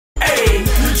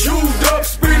jeweled up,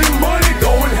 spending money,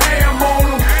 going ham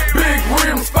on them. Big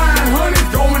rims, fine honeys,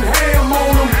 going ham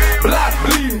on them. Block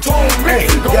bleeding, tone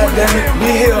mixing, going ham on them.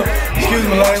 We here. Excuse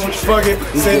me, language. Fuck it.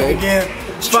 Say it again.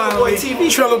 Finally,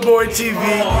 Triller Boy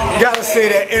TV. Gotta say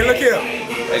that. And look here.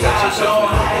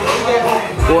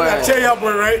 Boy, I tell y'all,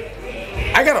 boy, right?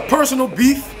 I got a personal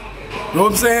beef. You know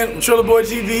what I'm saying? With Triller Boy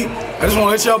TV. I just want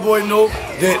to let y'all boy know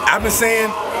that I've been saying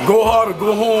go hard or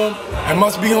go home. I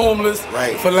must be homeless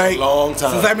for like long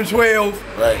time. Since I've been 12.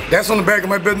 Right. That's on the back of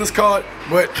my business card.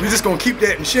 But we just gonna keep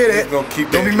that and share that. Don't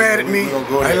be mad at me.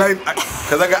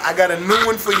 Cause I got a new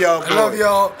one for y'all, boy. I love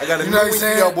y'all. I got a new one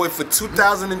for y'all, boy, for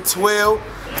 2012.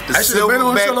 The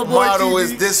silverback model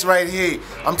is this right here.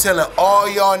 I'm telling all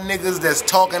y'all niggas that's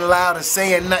talking loud and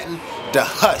saying nothing to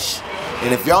hush.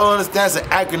 And if y'all understand it's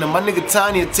an acronym, my nigga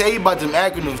Tiny will tell you about them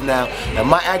acronyms now. And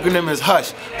my acronym is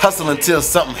HUSH. Hustle until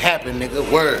something happen, nigga.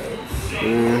 Word.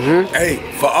 Hey,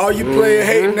 for all you player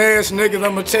hating ass niggas,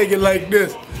 I'ma take it like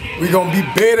this. We gonna be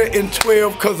better in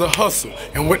 12 cause of hustle.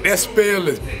 And what that spell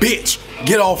is, bitch,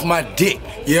 get off my dick.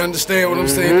 You understand what I'm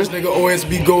saying? This nigga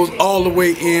OSB goes all the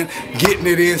way in, getting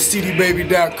it in,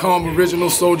 cdbaby.com, Original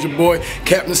Soldier Boy,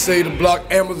 Captain Say the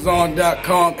Block,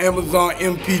 Amazon.com, Amazon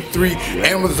MP3,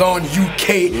 Amazon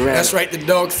UK. That's right, the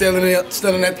dog selling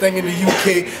that thing in the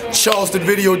UK. Charleston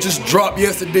video just dropped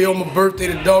yesterday on my birthday.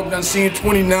 The dog done seen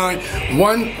 29.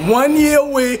 One year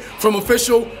away from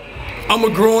official, I'm a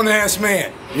grown ass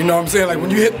man. You know what I'm saying? Like when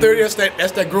you hit 30,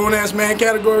 that's that grown ass man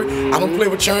category. I don't play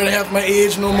with turning half my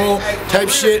age no more type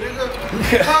shit.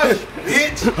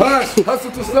 Bitch.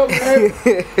 Hustle to something, man.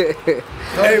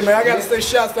 Hey man, I gotta say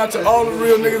shouts out to all the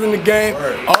real niggas in the game,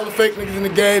 all the fake niggas in the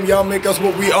game. Y'all make us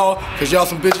what we are, cause y'all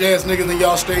some bitch ass niggas and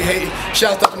y'all stay hating.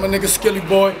 Shouts out to my nigga Skilly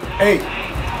Boy. Hey,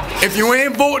 if you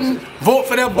ain't voting, vote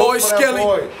for that boy Skilly.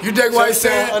 You dig what I'm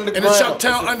saying? In the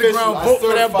Chucktown Underground, vote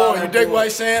for that boy. You dig what I'm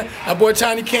saying? That boy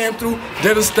Tiny came through,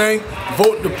 did his thing.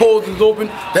 Vote, the polls is open.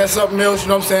 That's something else, you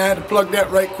know what I'm saying? I had to plug that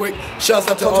right quick. Shouts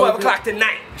out to all 12 o'clock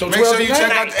tonight. So make sure you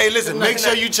check out, hey listen, make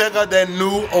sure you check out that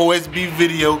new OSB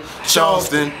video,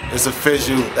 Charleston. It's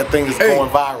official. That thing is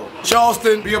going viral.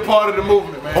 Charleston, be a part of the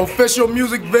movement, man. Official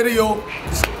music video.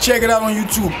 Check it out on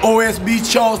YouTube. OSB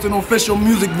Charleston official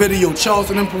music video.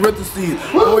 Charleston in parentheses.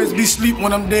 OSB sleep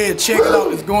when I'm dead. Check it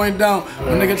out. It's going down.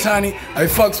 My nigga Tiny, I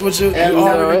fucks with you. You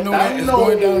already know that. It's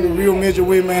going down in a real major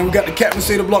way, man. We got the Captain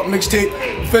Say the Block mixtape.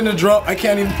 Finna drop. I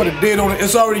can't even put a date on it.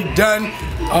 It's already done.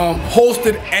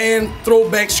 Hosted and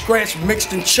throwback scratch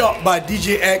mixed and chopped by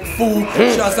DJ Act Fool.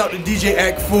 Shouts out to DJ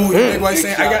Act Fool. You know what I'm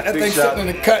saying? I got that thing sitting in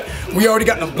the cut. We already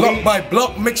got the block by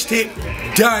block mixtape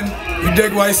done. You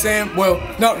dig what I'm saying? Well,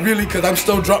 not really, because I'm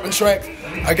still dropping tracks.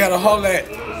 I gotta holler at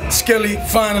Skilly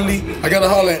finally. I gotta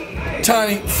holler at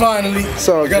Tiny finally.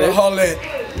 I gotta holler at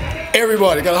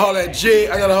everybody. I gotta holler at Jay.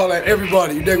 I gotta holler at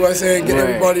everybody. You dig what I'm saying? Get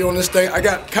everybody on this thing. I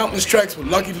got countless tracks with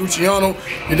Lucky Luciano.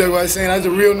 You dig what I'm saying? As a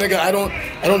real nigga, I don't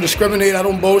discriminate. I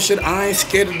don't bullshit. I ain't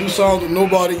scared to do songs with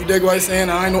nobody. You dig what I'm saying?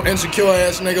 I ain't no insecure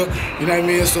ass nigga. You know what I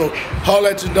mean? So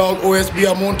holler at your dog OSB.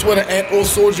 I'm on Twitter at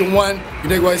OSoldier1. You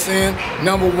dig what I'm saying?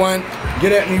 #1.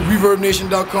 Get at me,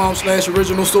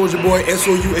 ReverbNation.com/Original Soldier Boy,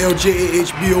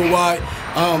 SOULJAHBOY.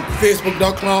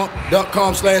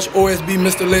 Facebook.com/OSB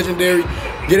Mr. Legendary.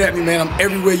 Get at me, man. I'm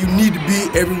everywhere you need to be,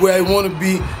 everywhere I want to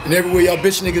be, and everywhere y'all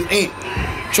bitch niggas ain't.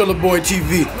 Triller Boy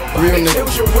TV, real nigga.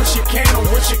 What you can or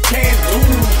what you can't do.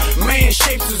 Man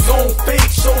shapes his own fate,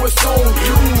 so it's on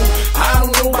you. I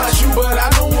don't know about you, but I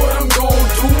know what I'm gonna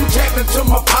do. Tap into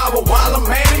my power while I'm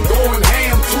at